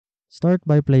Start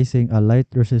by placing a light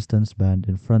resistance band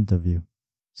in front of you.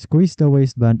 Squeeze the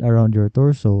waistband around your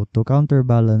torso to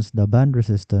counterbalance the band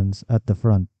resistance at the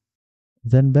front.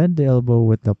 Then bend the elbow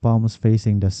with the palms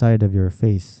facing the side of your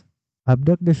face.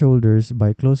 Abduct the shoulders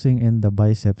by closing in the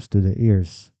biceps to the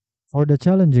ears. For the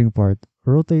challenging part,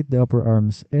 rotate the upper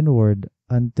arms inward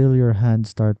until your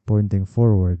hands start pointing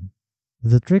forward.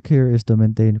 The trick here is to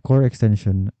maintain core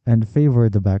extension and favor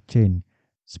the back chain,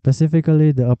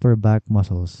 specifically the upper back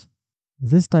muscles.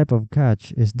 This type of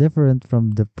catch is different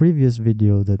from the previous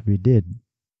video that we did.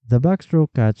 The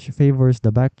backstroke catch favors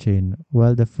the back chain,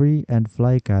 while the free and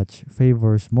fly catch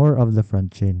favors more of the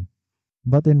front chain.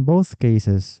 But in both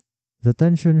cases, the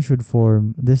tension should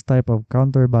form this type of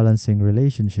counterbalancing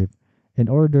relationship in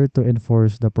order to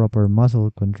enforce the proper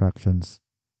muscle contractions.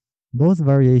 Both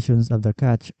variations of the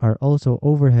catch are also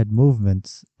overhead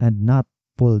movements and not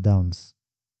pull downs.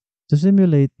 To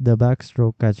simulate the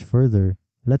backstroke catch further,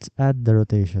 let's add the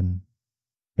rotation.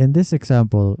 In this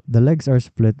example, the legs are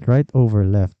split right over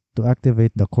left to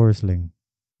activate the core sling.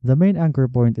 The main anchor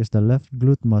point is the left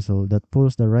glute muscle that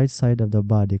pulls the right side of the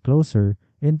body closer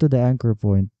into the anchor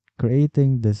point,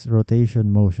 creating this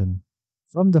rotation motion.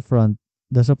 From the front,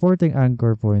 the supporting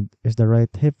anchor point is the right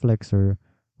hip flexor,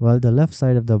 while the left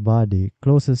side of the body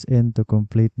closes in to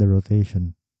complete the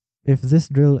rotation. If this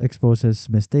drill exposes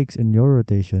mistakes in your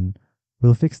rotation,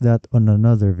 we'll fix that on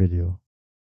another video.